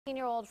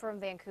18-year-old from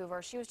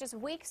Vancouver. She was just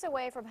weeks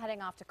away from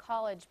heading off to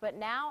college, but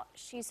now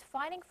she's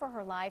fighting for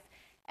her life,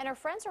 and her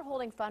friends are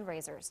holding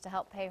fundraisers to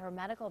help pay her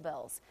medical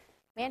bills.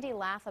 Mandy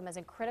Lathim is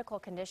in critical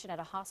condition at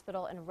a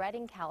hospital in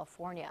Redding,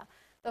 California.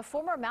 The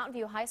former Mountain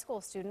View High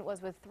School student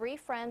was with 3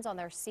 friends on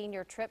their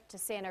senior trip to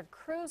Santa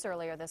Cruz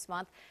earlier this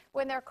month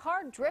when their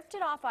car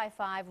drifted off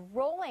I-5,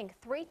 rolling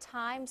 3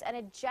 times and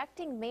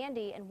ejecting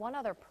Mandy and one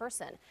other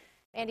person.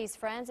 Mandy's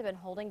friends have been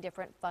holding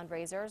different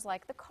fundraisers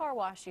like the car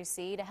wash you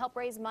see to help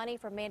raise money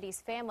for Mandy's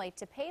family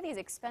to pay these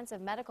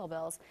expensive medical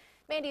bills.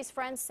 Mandy's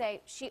friends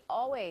say she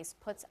always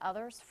puts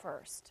others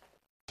first.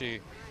 She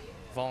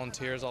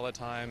volunteers all the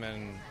time,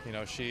 and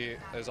she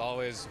is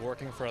always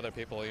working for other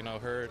people.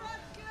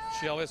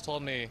 She always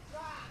told me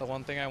the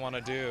one thing I want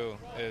to do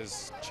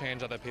is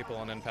change other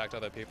people and impact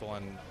other people,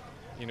 and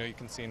you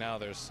can see now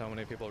there's so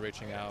many people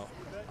reaching out,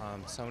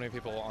 so many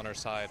people on her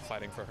side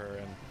fighting for her,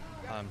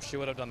 and she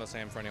would have done the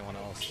same for anyone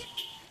else.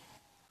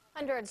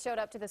 Hundreds showed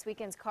up to this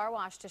weekend's car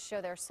wash to show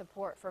their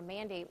support for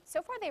Mandy.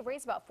 So far they've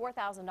raised about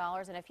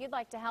 $4,000, and if you'd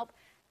like to help,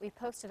 we've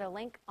posted a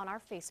link on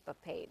our Facebook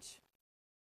page.